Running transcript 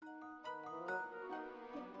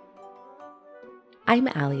I'm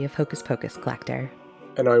Ally of Hocus Pocus Collector.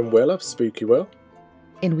 And I'm Will of Spooky Will.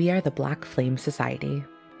 And we are the Black Flame Society.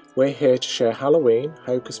 We're here to share Halloween,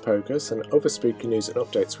 Hocus Pocus, and other spooky news and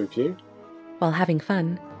updates with you, while having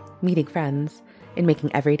fun, meeting friends, and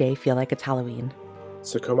making every day feel like it's Halloween.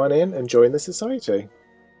 So come on in and join the society.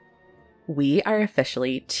 We are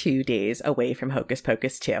officially 2 days away from Hocus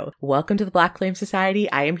Pocus 2. Welcome to the Black Flame Society.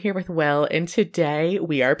 I am here with Will, and today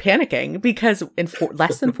we are panicking because in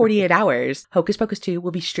less than 48 hours, Hocus Pocus 2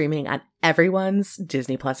 will be streaming on everyone's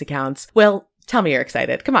Disney Plus accounts. Will, tell me you're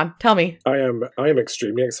excited. Come on, tell me. I am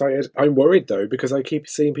extremely excited. I'm worried though, because I keep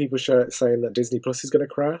seeing people saying that Disney Plus is going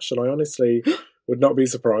to crash, and I honestly would not be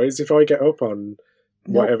surprised if I get up on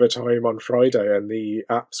whatever time on Friday and the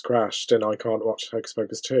app's crashed and I can't watch Hocus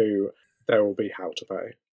Pocus 2. There will be how to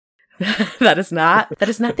pay. That is not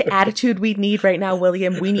the attitude we need right now,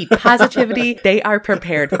 William. We need positivity. They are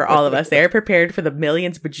prepared for all of us. They are prepared for the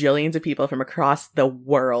millions, bajillions of people from across the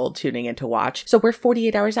world tuning in to watch. So we're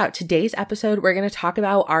 48 hours out. Today's episode, we're going to talk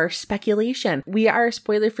about our speculation. We are a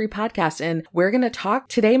spoiler-free podcast, and we're going to talk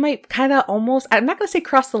today might kind of almost, I'm not going to say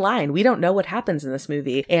cross the line. We don't know what happens in this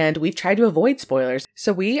movie, and we've tried to avoid spoilers.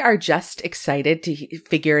 So we are just excited to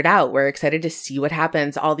figure it out. We're excited to see what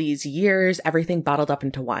happens all these years, everything bottled up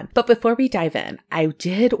into one. But before we dive in, I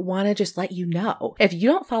did want to just let you know, if you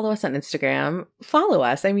don't follow us on Instagram, follow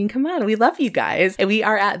us. I mean, come on, we love you guys. And we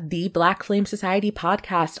are at the Black Flame Society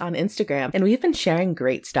podcast on Instagram, and we've been sharing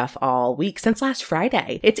great stuff all week since last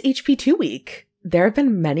Friday. It's HP2 week. There have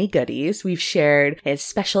been many goodies. We've shared a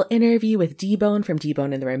special interview with D-Bone from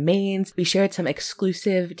D-Bone and the Remains. We shared some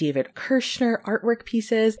exclusive David Kirshner artwork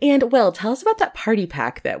pieces. And Will, tell us about that party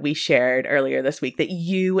pack that we shared earlier this week that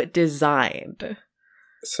you designed.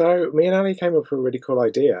 So me and Ali came up with a really cool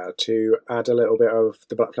idea to add a little bit of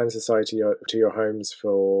the Black Flame Society to your homes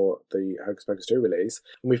for the Hocus Pocus 2 release.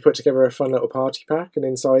 And we've put together a fun little party pack, and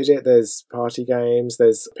inside it there's party games,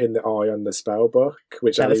 there's Pin the Eye on the spell book,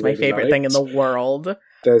 which that Ali is my really favorite liked. thing in the world.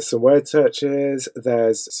 There's some word searches,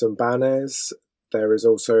 there's some banners. There is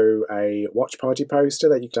also a watch party poster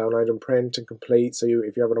that you can download and print and complete. So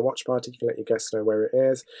if you're having a watch party, you can let your guests know where it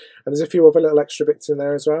is. And there's a few other little extra bits in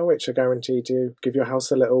there as well, which are guaranteed to give your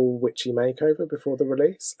house a little witchy makeover before the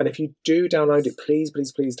release. And if you do download it, please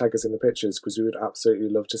tag us in the pictures, because we would absolutely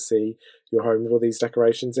love to see your home with all these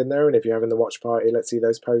decorations in there. And if you're having the watch party, let's see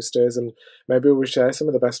those posters, and maybe we'll share some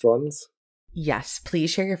of the best ones. Yes,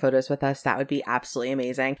 please share your photos with us. That would be absolutely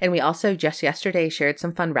amazing. And we also just yesterday shared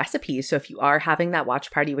some fun recipes. So if you are having that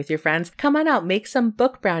watch party with your friends, come on out, make some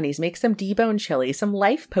book brownies, make some D-Bone chili, some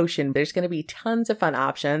life potion. There's going to be tons of fun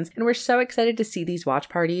options. And we're so excited to see these watch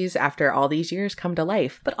parties after all these years come to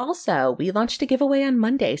life. But also, we launched a giveaway on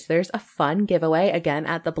Monday. So there's a fun giveaway again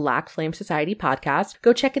at the Black Flame Society podcast.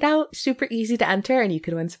 Go check it out. Super easy to enter, and you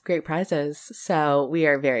could win some great prizes. So we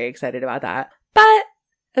are very excited about that. But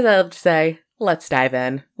as I love to say, let's dive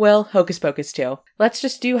in. Will, Hocus Pocus 2. Let's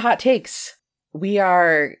just do hot takes. We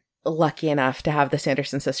are lucky enough to have the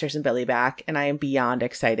Sanderson sisters and Billy back, and I am beyond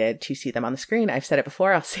excited to see them on the screen. I've said it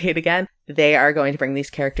before, I'll say it again. They are going to bring these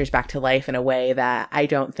characters back to life in a way that I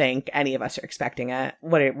don't think any of us are expecting it.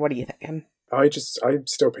 What are you thinking? I'm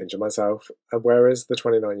still pinching myself. Where is the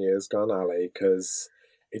 29 years gone, Ali? Because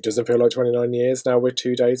it doesn't feel like 29 years now. We're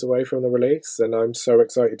 2 days away from the release, and I'm so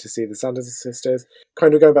excited to see the Sanderson sisters.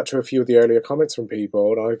 Kind of going back to a few of the earlier comments from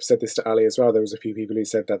people, and I've said this to Ali as well, there was a few people who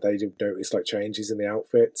said that they did notice like changes in the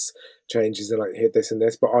outfits, changes in like hit this and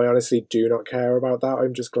this, but I honestly do not care about that.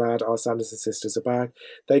 I'm just glad our Sanderson sisters are back.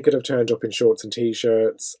 They could have turned up in shorts and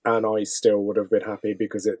t-shirts, and I still would have been happy,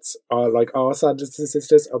 because it's our Sanderson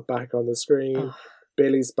sisters are back on the screen. Oh.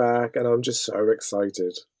 Billy's back, and I'm just so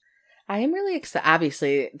excited. I am really excited.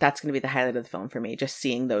 Obviously, that's going to be the highlight of the film for me, just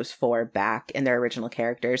seeing those four back in their original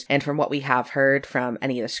characters. And from what we have heard from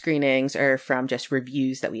any of the screenings, or from just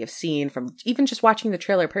reviews that we have seen, from even just watching the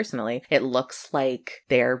trailer personally, it looks like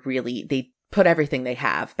they put everything they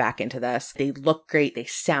have back into this. They look great, they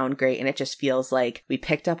sound great, and it just feels like we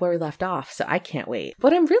picked up where we left off. So I can't wait.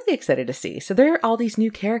 But I'm really excited to see. So there are all these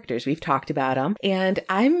new characters. We've talked about them, and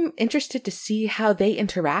I'm interested to see how they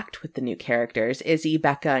interact with the new characters. Izzy,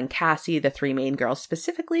 Becca, and Cassie, the three main girls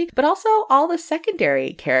specifically, but also all the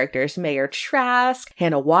secondary characters. Mayor Trask,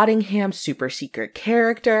 Hannah Waddingham, super secret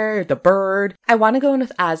character, the bird. I want to go in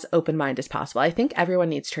with as open mind as possible. I think everyone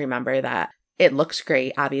needs to remember that it looks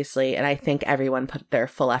great, obviously, and I think everyone put their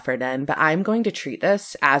full effort in, but I'm going to treat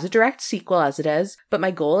this as a direct sequel as it is, but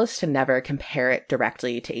my goal is to never compare it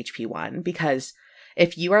directly to HP1, because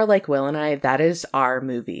if you are like Will and I, that is our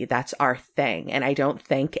movie, that's our thing, and I don't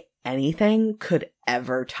think anything could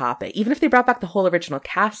ever top it. Even if they brought back the whole original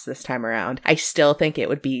cast this time around, I still think it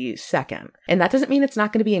would be second. And that doesn't mean it's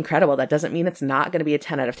not going to be incredible. That doesn't mean it's not going to be a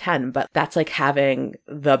 10 out of 10, but that's like having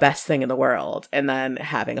the best thing in the world and then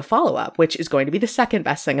having a follow-up, which is going to be the second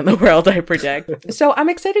best thing in the world, I predict. So I'm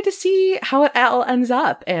excited to see how it all ends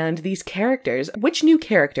up and these characters. Which new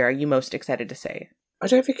character are you most excited to see? I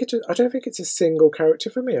don't think it's a single character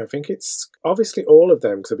for me. I think it's obviously all of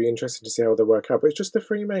them, because it'll be interesting to see how they work out. But it's just the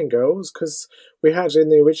three main girls, because we had in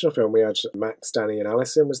the original film, we had Max, Danny and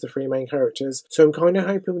Alison was the three main characters. So I'm kind of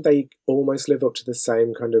hoping they almost live up to the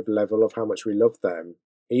same kind of level of how much we love them.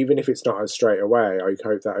 Even if it's not as straight away, I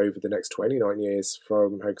hope that over the next 29 years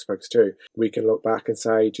from Hocus Pocus 2, we can look back and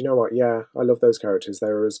say, do you know what? Yeah, I love those characters. They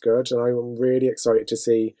were as good. And I'm really excited to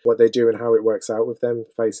see what they do and how it works out with them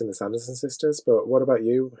facing the Sanderson sisters. But what about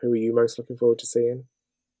you? Who are you most looking forward to seeing?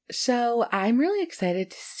 So I'm really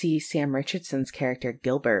excited to see Sam Richardson's character,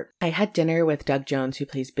 Gilbert. I had dinner with Doug Jones, who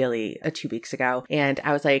plays Billy, 2 weeks ago, and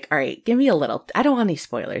I was like, all right, give me a little, I don't want any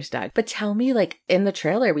spoilers, Doug, but tell me, like, in the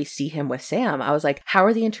trailer, we see him with Sam. I was like, how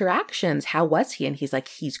are the interactions? How was he? And he's like,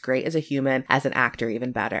 he's great as a human, as an actor,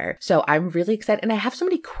 even better. So I'm really excited. And I have so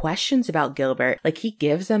many questions about Gilbert. Like, he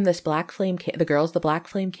gives them this black flame, the girls, the black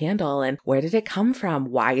flame candle. And where did it come from?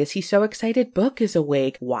 Why is he so excited Book is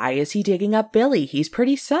awake? Why is he digging up Billy? He's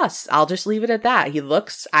pretty sus. I'll just leave it at that.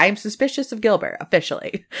 I'm suspicious of Gilbert,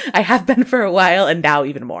 officially. I have been for a while, and now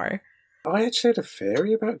even more. I actually had a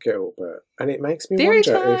theory about Gilbert, and it makes me Theory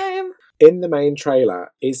wonder time! If in the main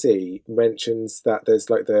trailer, Izzy mentions that there's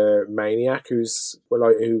like the maniac who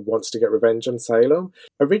wants to get revenge on Salem.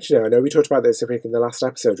 Originally, I know we talked about this I think in the last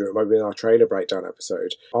episode, or it might be in our trailer breakdown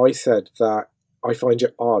episode. I said that I find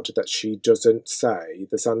it odd that she doesn't say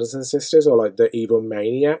the Sanderson sisters or like the evil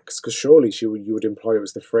maniacs, because surely you would imply it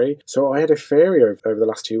was the three. So I had a theory over the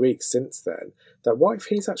last 2 weeks since then that what if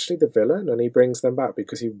he's actually the villain and he brings them back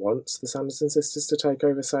because he wants the Sanderson sisters to take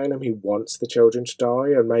over Salem, he wants the children to die,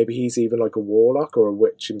 and maybe he's even like a warlock or a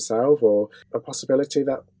witch himself, or a possibility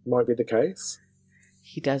that might be the case.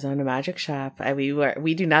 He does own a magic shop.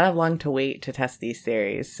 We do not have long to wait to test these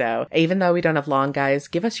theories. So even though we don't have long, guys,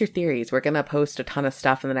 give us your theories. We're going to post a ton of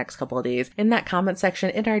stuff in the next couple of days in that comment section,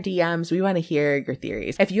 in our DMs. We want to hear your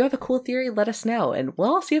theories. If you have a cool theory, let us know, and we'll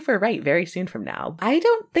all see if we're right very soon from now. I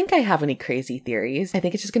don't think I have any crazy theories. I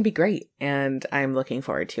think it's just going to be great, and I'm looking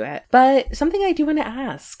forward to it. But something I do want to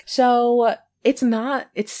ask. So it's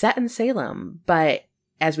set in Salem, but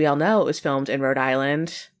as we all know, it was filmed in Rhode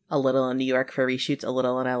Island, a little in New York for reshoots, a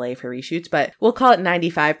little in LA for reshoots, but we'll call it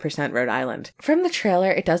 95% Rhode Island. From the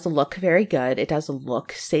trailer, it does look very good. It does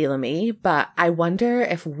look Salem-y, but I wonder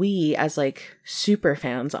if we, as like super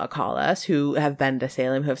fans, I'll call us, who have been to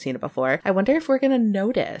Salem, who have seen it before, I wonder if we're going to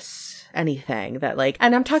notice anything that like,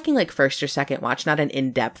 and I'm talking like first or second watch, not an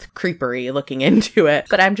in-depth creepery looking into it,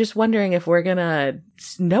 but I'm just wondering if we're going to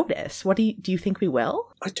notice. What do you think we will?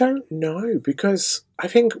 I don't know, because I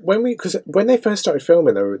think when they first started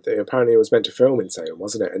filming, apparently it was meant to film in Salem,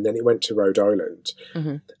 wasn't it? And then it went to Rhode Island.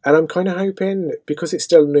 Mm-hmm. And I'm kind of hoping, because it's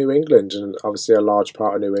still New England, and obviously a large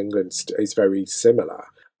part of New England is very similar,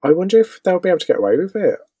 I wonder if they'll be able to get away with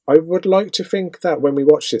it. I would like to think that when we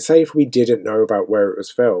watched it, say if we didn't know about where it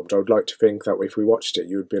was filmed, I would like to think that if we watched it,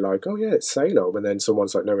 you would be like, oh yeah, it's Salem, and then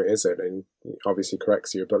someone's like, no, it isn't, and obviously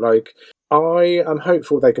corrects you. But like, I am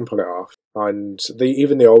hopeful they can pull it off. And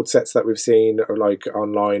even the old sets that we've seen are like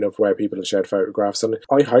online of where people have shared photographs, and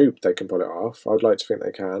I hope they can pull it off. I'd like to think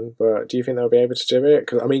they can, but do you think they'll be able to do it?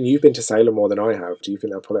 Because I mean, you've been to Salem more than I have. Do you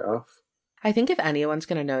think they'll pull it off? I think if anyone's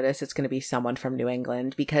going to notice, it's going to be someone from New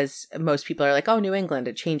England, because most people are like, oh, New England,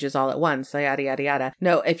 it changes all at once, yada, yada, yada.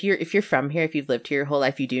 No, if you're from here, if you've lived here your whole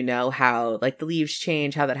life, you do know how like the leaves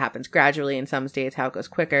change, how that happens gradually in some states, how it goes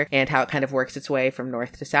quicker, and how it kind of works its way from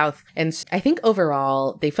north to south. And I think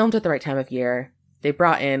overall, they filmed at the right time of year. They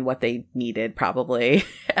brought in what they needed, probably.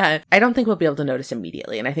 I don't think we'll be able to notice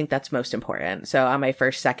immediately, and I think that's most important. So on my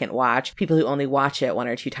second watch, people who only watch it 1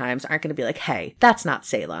 or 2 times aren't going to be like, hey, that's not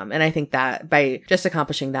Salem. And I think that by just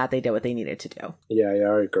accomplishing that, they did what they needed to do. Yeah,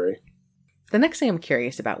 I agree. The next thing I'm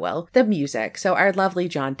curious about, Will, the music. So our lovely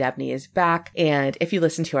John Debney is back, and if you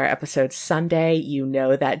listen to our episode Sunday, you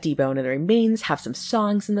know that D-Bone and the Remains have some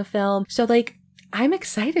songs in the film. So like, I'm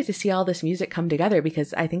excited to see all this music come together,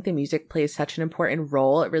 because I think the music plays such an important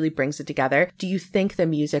role. It really brings it together. Do you think the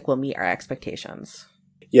music will meet our expectations?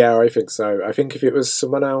 Yeah, I think so. I think if it was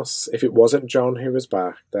someone else, if it wasn't John who was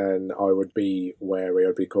back, then I would be wary,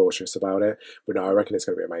 I'd be cautious about it. But no, I reckon it's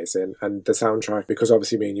going to be amazing. And the soundtrack, because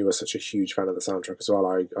obviously me and you are such a huge fan of the soundtrack as well,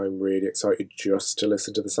 I'm really excited just to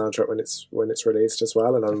listen to the soundtrack when it's released as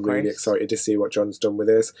well. And I'm really excited to see what John's done with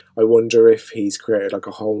this. I wonder if he's created like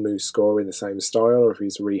a whole new score in the same style, or if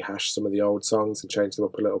he's rehashed some of the old songs and changed them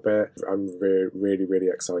up a little bit. I'm really, really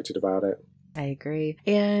excited about it. I agree.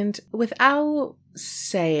 And without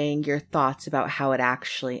saying your thoughts about how it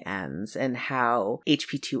actually ends and how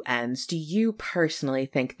HP2 ends, do you personally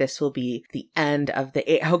think this will be the end of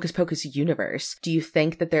the Hocus Pocus universe? Do you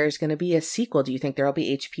think that there's going to be a sequel? Do you think there will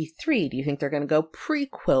be HP3? Do you think they're going to go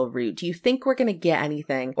prequel route? Do you think we're going to get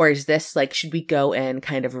anything? Or is this like, should we go in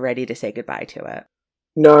kind of ready to say goodbye to it?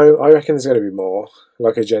 No, I reckon there's going to be more.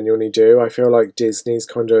 Like, I genuinely do. I feel like Disney's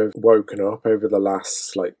kind of woken up over the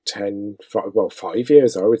last, 5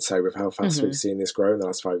 years, I would say, with how fast we've seen this grow in the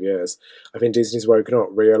last 5 years. I think Disney's woken up,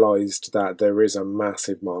 realised that there is a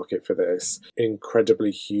massive market for this,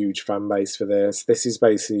 incredibly huge fan base for this. This is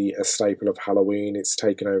basically a staple of Halloween. It's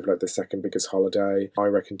taken over, the second biggest holiday. I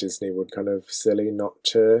reckon Disney would kind of silly not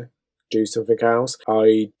to do something else.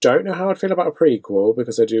 I don't know how I'd feel about a prequel,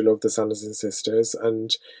 because I do love the Sanderson sisters, and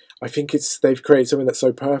I think they've created something that's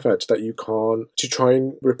so perfect that you can't, to try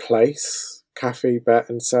and replace Kathy, Bette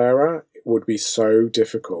and Sarah, it would be so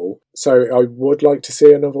difficult. So I would like to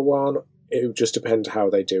see another one. It would just depend how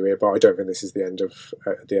they do it, but I don't think this is the end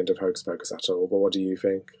of Hocus Pocus at all. But what do you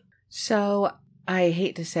think? So I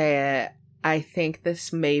hate to say it, I think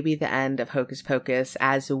this may be the end of Hocus Pocus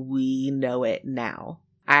as we know it now.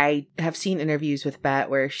 I have seen interviews with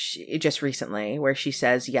Bette just recently where she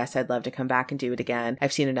says, yes, I'd love to come back and do it again.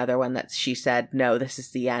 I've seen another one that she said, no, this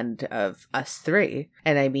is the end of us three.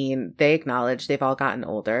 And I mean, they acknowledge they've all gotten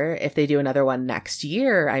older. If they do another one next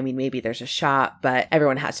year, I mean, maybe there's a shot, but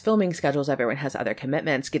everyone has filming schedules. Everyone has other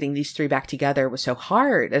commitments. Getting these three back together was so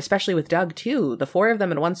hard, especially with Doug too. The four of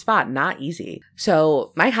them in one spot, not easy.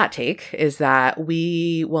 So my hot take is that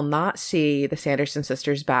we will not see the Sanderson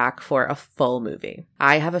sisters back for a full movie.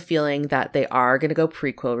 I have a feeling that they are going to go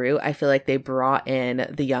prequel route. I feel like they brought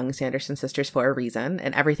in the young Sanderson sisters for a reason,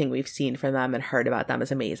 and everything we've seen from them and heard about them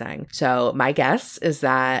is amazing. So my guess is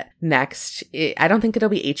that next, I don't think it'll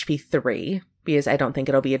be HP3, because I don't think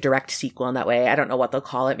it'll be a direct sequel in that way. I don't know what they'll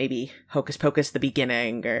call it. Maybe Hocus Pocus the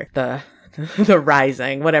Beginning, or the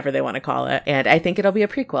Rising, whatever they want to call it. And I think it'll be a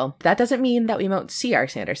prequel. That doesn't mean that we won't see our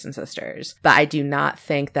Sanderson sisters, but I do not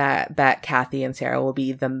think that Kathy and Sarah will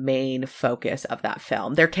be the main focus of that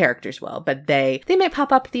film. Their characters will, but they might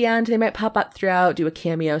pop up at the end. They might pop up throughout, do a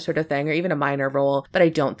cameo sort of thing, or even a minor role, but I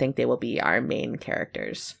don't think they will be our main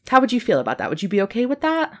characters. How would you feel about that? Would you be okay with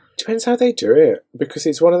that? Depends how they do it, because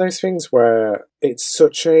it's one of those things where it's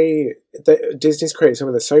such Disney's created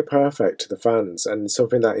something that's so perfect to the fans, and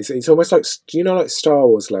something that it's almost like, like Star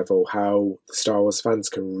Wars level, how the Star Wars fans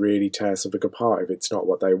can really tear something apart if it's not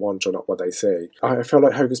what they want or not what they see. I feel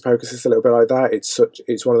like Hocus Pocus is a little bit like that.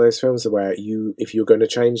 It's one of those films where if you're going to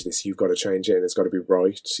change this, you've got to change it, and it's got to be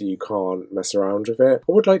right. You can't mess around with it.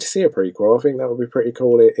 I would like to see a prequel. I think that would be pretty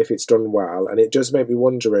cool if it's done well, and it does make me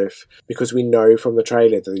wonder if, because we know from the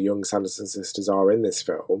trailer that the young Sanderson sisters are in this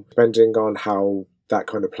film, depending on how that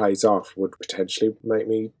kind of plays off, would potentially make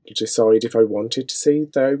me decide if I wanted to see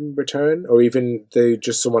them return, or even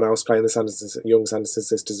just someone else playing the young Sanderson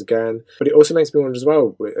sisters again. But it also makes me wonder as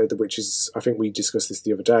well, which is, I think we discussed this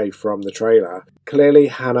the other day from the trailer, clearly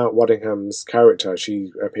Hannah Waddingham's character,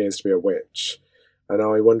 she appears to be a witch, and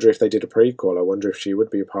I wonder if they did a prequel, I wonder if she would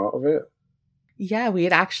be a part of it. Yeah, we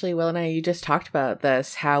had actually, Will and I, you just talked about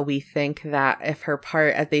this, how we think that if her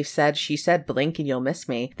part, as they've said, she said, blink and you'll miss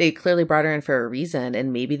me. They clearly brought her in for a reason,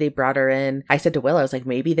 and maybe they brought her in. I said to Will, I was like,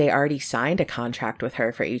 maybe they already signed a contract with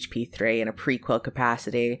her for HP3 in a prequel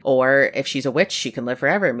capacity. Or if she's a witch, she can live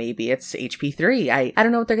forever. Maybe it's HP3. I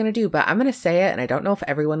don't know what they're going to do, but I'm going to say it, and I don't know if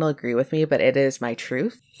everyone will agree with me, but it is my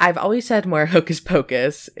truth. I've always said more Hocus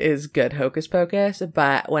Pocus is good Hocus Pocus,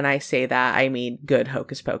 but when I say that, I mean good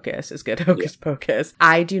Hocus Pocus is good Hocus Pocus.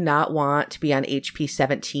 I do not want to be on HP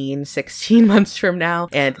 17, 16 months from now,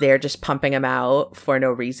 and they're just pumping them out for no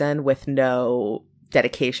reason with no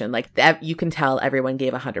dedication. Like, you can tell everyone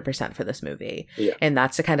gave 100% for this movie. Yeah. And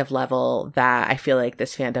that's the kind of level that I feel like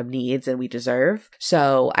this fandom needs and we deserve.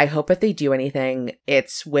 So I hope if they do anything,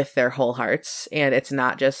 it's with their whole hearts, and it's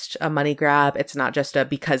not just a money grab. It's not just a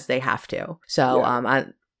because they have to. So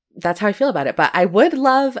that's how I feel about it. But I would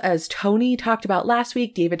love, as Tony talked about last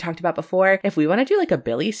week, David talked about before, if we want to do like a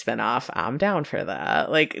Billy spinoff, I'm down for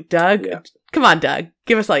that. Like, Doug, come on, Doug,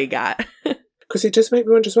 give us all you got. Because it does make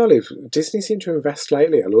me wonder as well if Disney seem to invest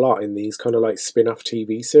lately a lot in these kind of like spin-off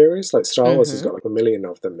TV series. Like Star Wars has got like 1 million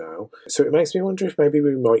of them now. So it makes me wonder if maybe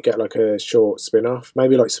we might get like a short spin-off,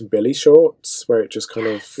 maybe like some Billy shorts where it just kind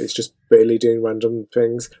of, it's just Billy doing random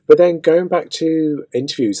things. But then going back to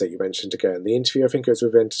interviews that you mentioned again, the interview I think it was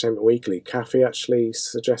with Entertainment Weekly, Kathy actually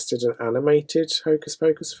suggested an animated Hocus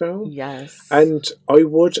Pocus film. Yes. And I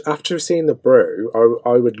would, after seeing The Brew,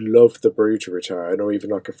 I would love The Brew to return, or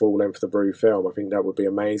even like a full-length The Brew film. I think that would be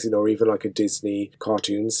amazing, or even like a Disney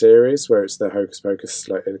cartoon series where it's the Hocus Pocus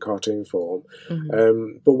like in cartoon form.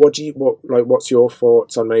 But what's your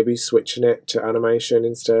thoughts on maybe switching it to animation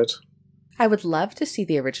instead? I would love to see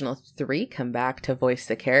the original 3 come back to voice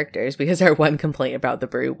the characters, because our one complaint about The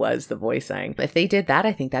Brew was the voicing. If they did that,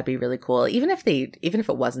 I think that'd be really cool. Even if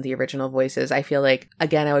it wasn't the original voices, I feel like,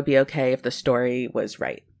 again, I would be okay if the story was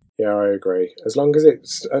right. Yeah, I agree. As long as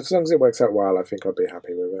it works out well, I think I'd be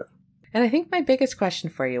happy with it. And I think my biggest question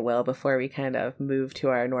for you, Will, before we kind of move to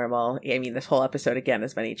our normal, I mean, this whole episode again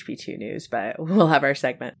has been HP2 news, but we'll have our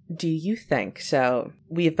segment. Do you think, so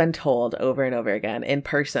we've been told over and over again, in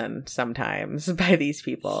person sometimes by these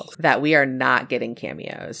people, that we are not getting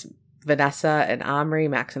cameos. Vanessa and Omri,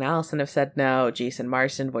 Max and Allison have said no. Jason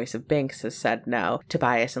Marsden, voice of Binks, has said no.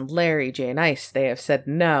 Tobias and Larry, Jay and Ice, they have said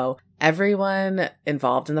no. Everyone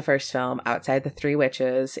involved in the first film, outside the 3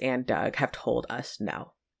 witches and Doug, have told us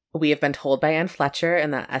no. We have been told by Anne Fletcher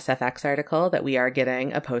in the SFX article that we are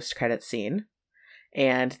getting a post-credit scene,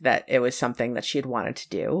 and that it was something that she had wanted to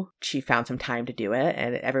do. She found some time to do it,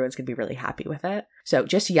 and everyone's going to be really happy with it. So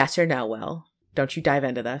just yes or no, Will. Don't you dive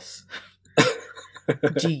into this.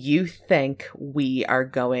 Do you think we are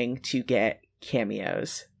going to get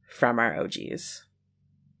cameos from our OGs?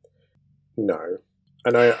 No.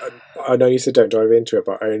 And I know you said don't dive into it,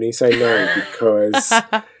 but I only say no because...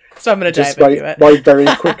 So I'm going to dive into it. My very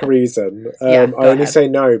quick reason. I only say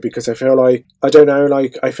no because I feel like, I don't know,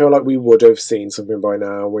 like, I feel like we would have seen something by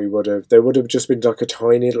now. There would have just been like a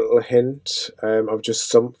tiny little hint of just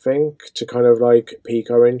something to kind of like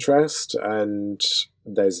pique our interest, and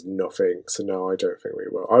there's nothing. So no, I don't think we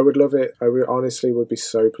will. I would love it. I honestly would be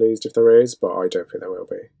so pleased if there is, but I don't think there will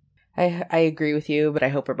be. I agree with you, but I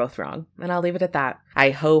hope we're both wrong. And I'll leave it at that. I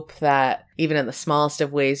hope that even in the smallest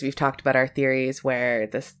of ways, we've talked about our theories where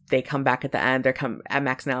they come back at the end,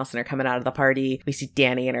 Max and Allison are coming out of the party. We see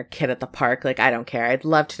Danny and her kid at the park. Like, I don't care. I'd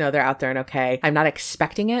love to know they're out there and okay. I'm not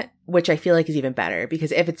expecting it, which I feel like is even better,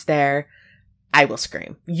 because if it's there, I will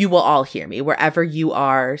scream. You will all hear me. Wherever you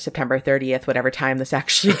are, September 30th, whatever time this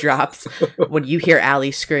actually drops, when you hear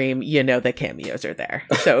Allie scream, you know the cameos are there.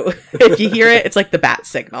 So if you hear it, it's like the bat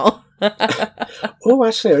signal. Oh,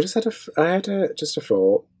 actually, I had just a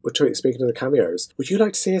thought. Speaking of the cameos, would you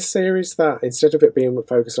like to see a series that, instead of it being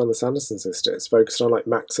focused on the Sanderson sisters, focused on like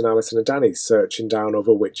Max and Allison and Danny searching down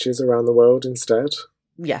other witches around the world instead?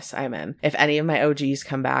 Yes, I'm in. If any of my OGs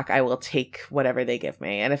come back, I will take whatever they give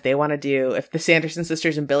me. And if they want to if the Sanderson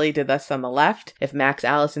sisters and Billy did this on the left, if Max,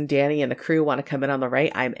 Allison, Danny, and the crew want to come in on the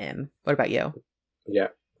right, I'm in. What about you? Yeah,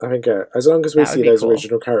 I think as long as we see those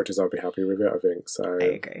original characters, I'll be happy with it, I think. So I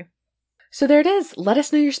agree. So there it is. Let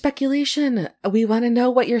us know your speculation. We want to know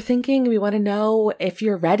what you're thinking. We want to know if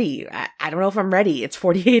you're ready. I don't know if I'm ready. It's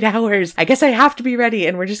 48 hours. I guess I have to be ready,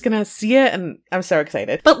 and we're just going to see it, and I'm so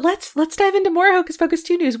excited. But let's dive into more Hocus Pocus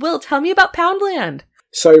 2 news. Will, tell me about Poundland.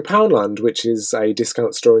 So Poundland, which is a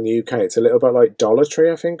discount store in the UK, it's a little bit like Dollar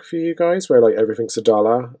Tree, I think, for you guys, where like everything's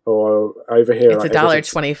 $1, or over here it's like,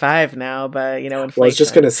 $1.25 now, but you know, inflation. Well, I was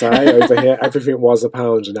just going to say, over here everything was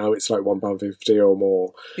 £1, and now it's like £1.50 or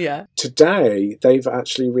more. Yeah. Today they've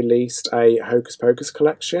actually released a Hocus Pocus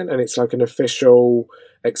collection, and it's like an official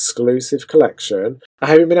exclusive collection. I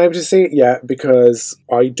haven't been able to see it yet because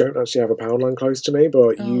I don't actually have a Poundland close to me,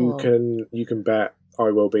 but you can bet I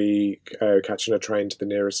will be catching a train to the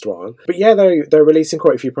nearest one. But yeah, they're releasing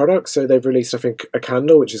quite a few products. So they've released, I think, a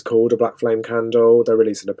candle, which is called a Black Flame candle. They're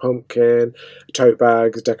releasing a pumpkin, tote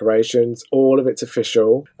bags, decorations. All of it's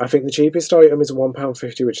official. I think the cheapest item is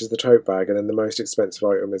 £1.50, which is the tote bag. And then the most expensive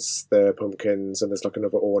item is the pumpkins. And there's like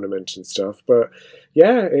another ornament and stuff. But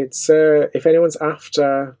yeah, it's if anyone's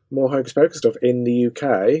after more Hocus Pocus stuff in the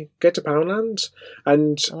UK, get to Poundland.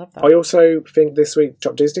 And I also think this week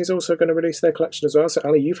Shop Disney's also going to release their collection as well. So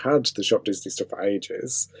Ali, you've had the Shop Disney stuff for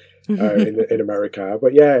ages in America.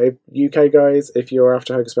 But yeah, UK guys, if you're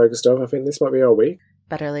after Hocus Pocus stuff, I think this might be our week.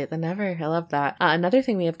 Better late than never. I love that. Another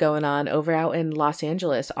thing we have going on over out in Los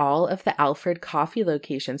Angeles, all of the Alfred coffee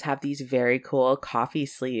locations have these very cool coffee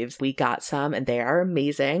sleeves. We got some and they are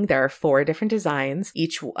amazing. There are 4 different designs.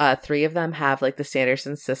 Each 3 of them have like the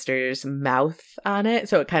Sanderson sisters' mouth on it.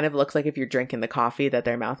 So it kind of looks like if you're drinking the coffee that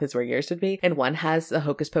their mouth is where yours would be. And one has the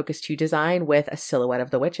Hocus Pocus 2 design with a silhouette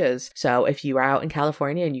of the witches. So if you are out in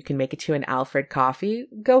California and you can make it to an Alfred coffee,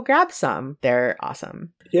 go grab some. They're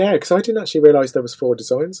awesome. Yeah, because I didn't actually realise there was 4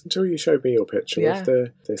 designs until you showed me your picture of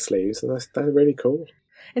the sleeves, and they're really cool.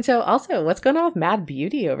 And so also, what's going on with Mad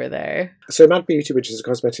Beauty over there? So Mad Beauty, which is a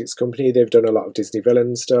cosmetics company, they've done a lot of Disney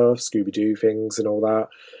villain stuff, Scooby-Doo things and all that.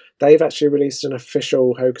 They've actually released an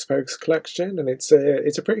official Hocus Pocus collection, and it's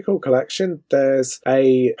a pretty cool collection. There's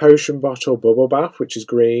a potion bottle bubble bath, which is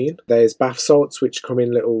green. There's bath salts, which come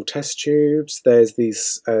in little test tubes. There's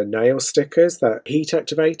these nail stickers that heat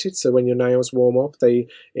activated, so when your nails warm up, the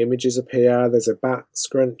images appear. There's a bat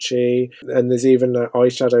scrunchie, and there's even an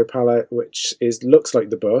eyeshadow palette, which looks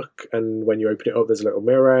like the book, and when you open it up, there's a little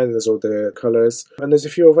mirror, and there's all the colours. And there's a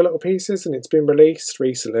few other little pieces, and it's been released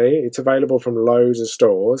recently. It's available from loads of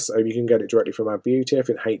stores. So you can get it directly from Mad Beauty. I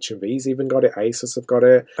think H&V's even got it. ASOS have got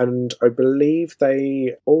it. And I believe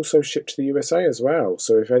they also ship to the USA as well.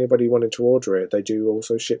 So if anybody wanted to order it, they do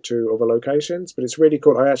also ship to other locations. But it's really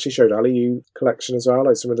cool. I actually showed Ali you collection as well,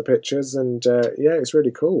 like some of the pictures. And yeah, it's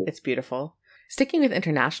really cool. It's beautiful. Sticking with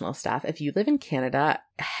international stuff, if you live in Canada,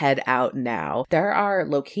 head out now. There are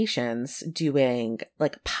locations doing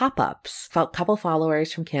like pop-ups. A couple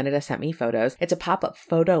followers from Canada sent me photos. It's a pop-up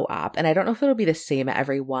photo op, and I don't know if it'll be the same at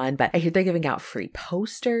every one, but I hear they're giving out free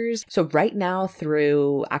posters. So right now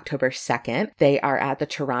through October 2nd, they are at the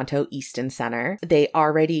Toronto Easton Centre. They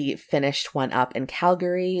already finished one up in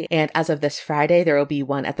Calgary, and as of this Friday, there will be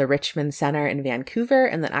one at the Richmond Centre in Vancouver,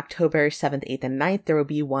 and then October 7th, 8th, and 9th, there will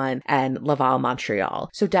be one in Laval,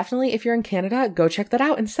 Montreal. So definitely, if you're in Canada, go check that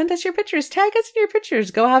out and send us your pictures. Tag us in your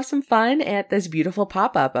pictures. Go have some fun at this beautiful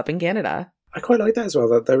pop-up up in Canada. I quite like that as well,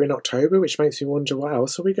 that they're in October, which makes me wonder what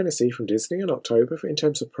else are we going to see from Disney in October in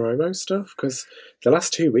terms of promo stuff, because the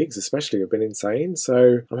last 2 weeks especially have been insane.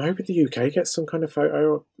 So I'm hoping the UK gets some kind of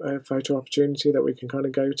photo opportunity that we can kind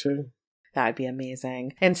of go to. That would be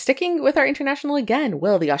amazing. And sticking with our international again,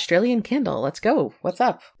 Will, the Australian Kindle. Let's go. What's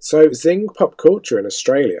up? So Zing Pop Culture in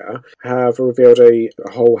Australia have revealed a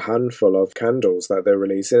whole handful of candles that they're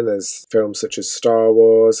releasing. There's films such as Star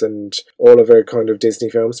Wars and all of the kind of Disney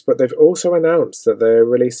films, but they've also announced that they're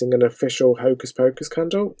releasing an official Hocus Pocus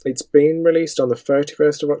candle. It's been released on the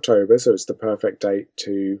 31st of October, so it's the perfect date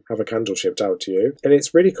to have a candle shipped out to you. And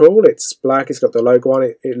it's really cool. It's black, it's got the logo on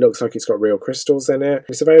it, it looks like it's got real crystals in it.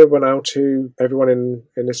 It's available now to everyone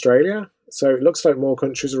in Australia. So it looks like more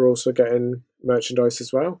countries are also getting merchandise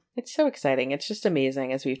as well. It's so exciting. It's just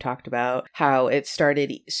amazing, as we've talked about, how it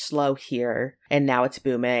started slow here and now it's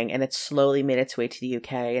booming, and it's slowly made its way to the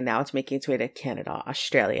UK, and now it's making its way to Canada,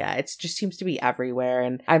 Australia. It just seems to be everywhere,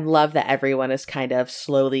 and I love that everyone is kind of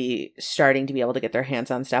slowly starting to be able to get their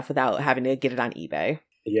hands on stuff without having to get it on eBay.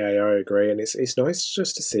 Yeah, I agree, and it's nice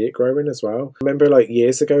just to see it growing as well. I remember like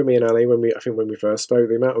years ago, me and Ali, when we first spoke,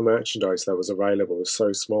 the amount of merchandise that was available was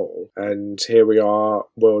so small, and here we are,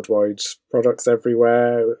 worldwide, products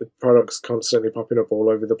everywhere, products constantly popping up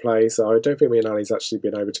all over the place. I don't think me and Ali's actually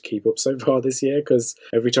been able to keep up so far this year, because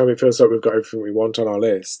every time it feels like we've got everything we want on our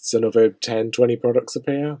lists, another 10, 20 products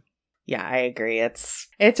appear. Yeah, I agree. It's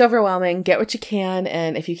overwhelming. Get what you can,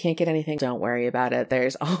 and if you can't get anything, don't worry about it.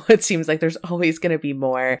 It seems like there's always going to be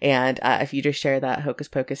more, and if you just share that Hocus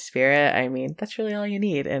Pocus spirit, I mean, that's really all you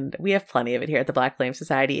need, and we have plenty of it here at the Black Flame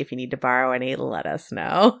Society. If you need to borrow any, let us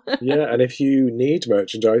know. Yeah, and if you need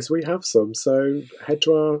merchandise, we have some, so head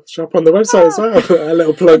to our shop on the website as well. A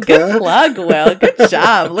little plug there. Good plug, Will. Good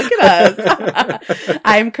job. Look at us.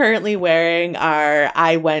 I'm currently wearing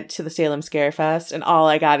I went to the Salem Scare Fest, and all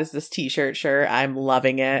I got is this t-shirt shirt. I'm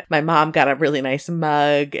loving it. My mom got a really nice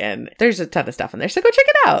mug, and there's a ton of stuff in there, so go check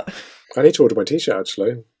it out. I need to order my t-shirt,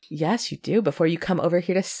 actually. Yes, you do. Before you come over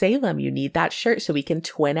here to Salem, you need that shirt so we can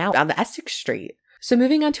twin out on the Essex Street. So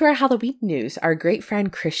moving on to our Halloween news, our great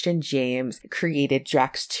friend Christian James created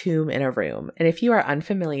Drax's tomb in a room. And if you are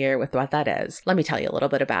unfamiliar with what that is, let me tell you a little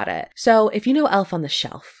bit about it. So if you know Elf on the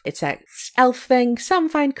Shelf, it's that elf thing some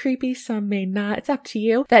find creepy, some may not. It's up to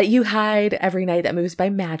you. That you hide every night that moves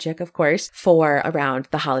by magic, of course, for around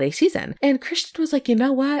the holiday season. And Christian was like, you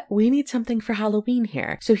know what? We need something for Halloween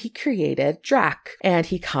here. So he created Drax. And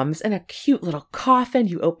he comes in a cute little coffin.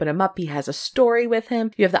 You open him up. He has a story with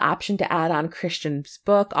him. You have the option to add on Christian Christian's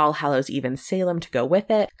book, All Hallows Even Salem, to go with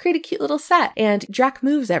it. Create a cute little set. And Drac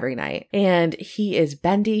moves every night. And he is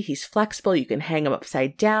bendy. He's flexible. You can hang him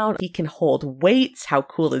upside down. He can hold weights. How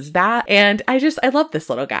cool is that? And I love this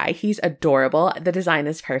little guy. He's adorable. The design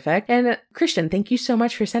is perfect. And Christian, thank you so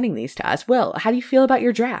much for sending these to us. Will, how do you feel about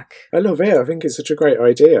your Drac? I love it. I think it's such a great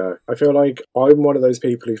idea. I feel like I'm one of those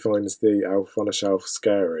people who finds the elf on a shelf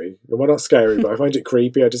scary. Well, not scary, but I find it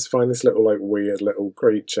creepy. I just find this little, like, weird little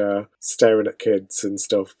creature staring at kids and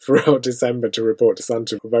stuff throughout December to report to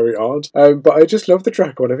Santa. Very odd. But I just love the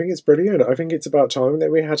Drac one. I think it's brilliant. I think it's about time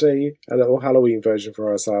that we had a little Halloween version for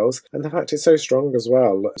ourselves. And the fact it's so strong as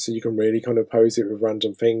well, so you can really kind of pose it with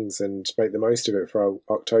random things and make the most of it for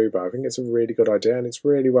October. I think it's a really good idea, and it's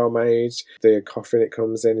really well made. The coffin it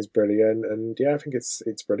comes in is brilliant, and yeah, I think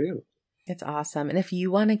it's brilliant. It's awesome. And if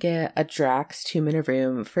you want to get a Drax 2-minute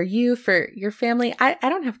room for you, for your family, I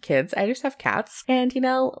don't have kids. I just have cats. And,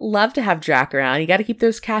 love to have Drac around. You got to keep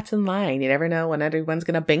those cats in line. You never know when everyone's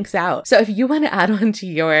going to binks out. So if you want to add on to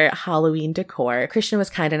your Halloween decor, Christian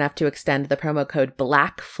was kind enough to extend the promo code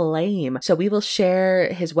Black Flame. So we will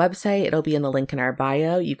share his website. It'll be in the link in our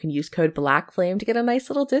bio. You can use code Black Flame to get a nice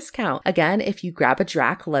little discount. Again, if you grab a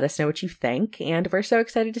Drac, let us know what you think. And we're so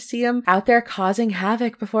excited to see him out there causing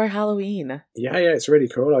havoc before Halloween. Yeah, it's really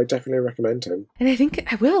cool. I definitely recommend him. And I think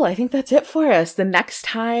that's it for us. The next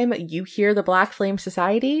time you hear the Black Flame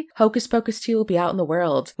Society, Hocus Pocus 2 will be out in the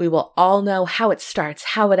world. We will all know how it starts,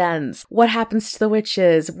 how it ends, what happens to the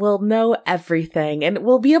witches. We'll know everything, and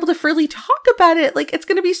we'll be able to freely talk about it. Like, it's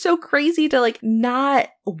going to be so crazy to not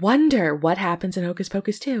wonder what happens in Hocus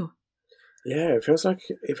Pocus 2. Yeah, it feels like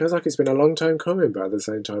it's been a long time coming, but at the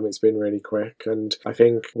same time it's been really quick, and I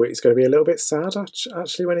think it's going to be a little bit sad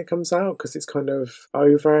actually when it comes out, because it's kind of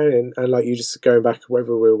over, and like you just going back,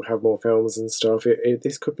 whether we'll have more films and stuff,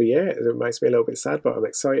 this could be it. It makes me a little bit sad, but I'm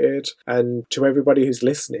excited. And to everybody who's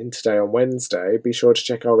listening today on Wednesday, be sure to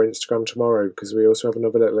check our Instagram tomorrow, because we also have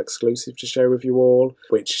another little exclusive to share with you all,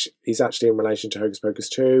 which is actually in relation to Hocus Pocus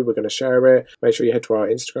 2. We're going to share it. Make sure you head to our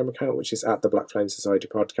Instagram account, which is at the Black Flame Society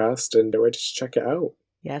Podcast, and we're just check it out.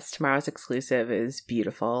 Yes, tomorrow's exclusive is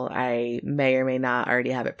beautiful. I may or may not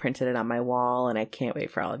already have it printed on my wall, and I can't wait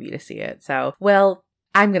for all of you to see it. So, well,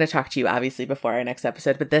 I'm going to talk to you obviously before our next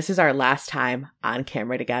episode, but this is our last time on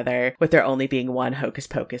camera together, with there only being one Hocus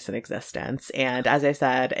Pocus in existence. And as I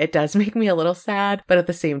said, it does make me a little sad, but at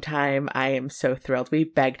the same time, I am so thrilled. We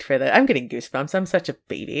begged for this. I'm getting goosebumps. I'm such a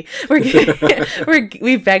baby.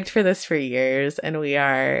 We begged for this for years, and we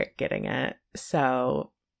are getting it.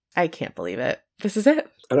 So I can't believe it. This is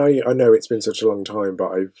it. And I know it's been such a long time, but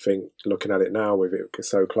I think looking at it now with it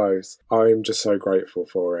so close, I'm just so grateful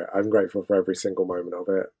for it. I'm grateful for every single moment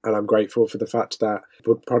of it. And I'm grateful for the fact that I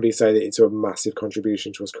would probably say that it's a massive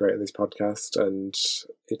contribution to us creating this podcast. And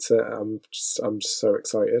I'm just so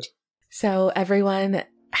excited. So everyone,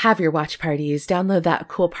 have your watch parties, download that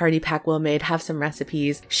cool party pack Will made, have some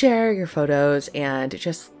recipes, share your photos, and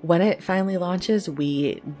just when it finally launches,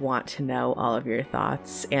 we want to know all of your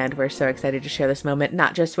thoughts. And we're so excited to share this moment,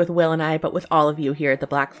 not just with Will and I, but with all of you here at the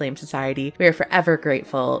Black Flame Society. We are forever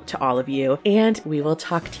grateful to all of you, and we will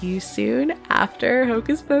talk to you soon after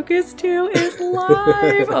Hocus Pocus 2 is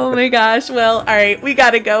live. Oh my gosh, Will. All right, we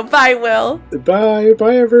gotta go. Bye, Will.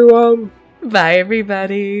 Bye everyone. Bye,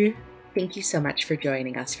 everybody. Thank you so much for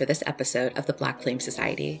joining us for this episode of the Black Flame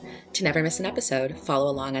Society. To never miss an episode,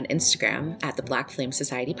 follow along on Instagram at the Black Flame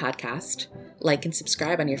Society Podcast, like and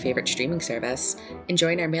subscribe on your favorite streaming service, and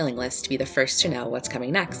join our mailing list to be the first to know what's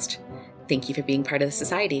coming next. Thank you for being part of the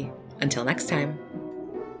society. Until next time.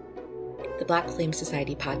 The Black Flame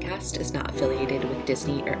Society Podcast is not affiliated with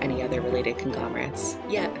Disney or any other related conglomerates.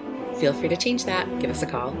 Yet, feel free to change that. Give us a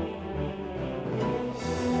call.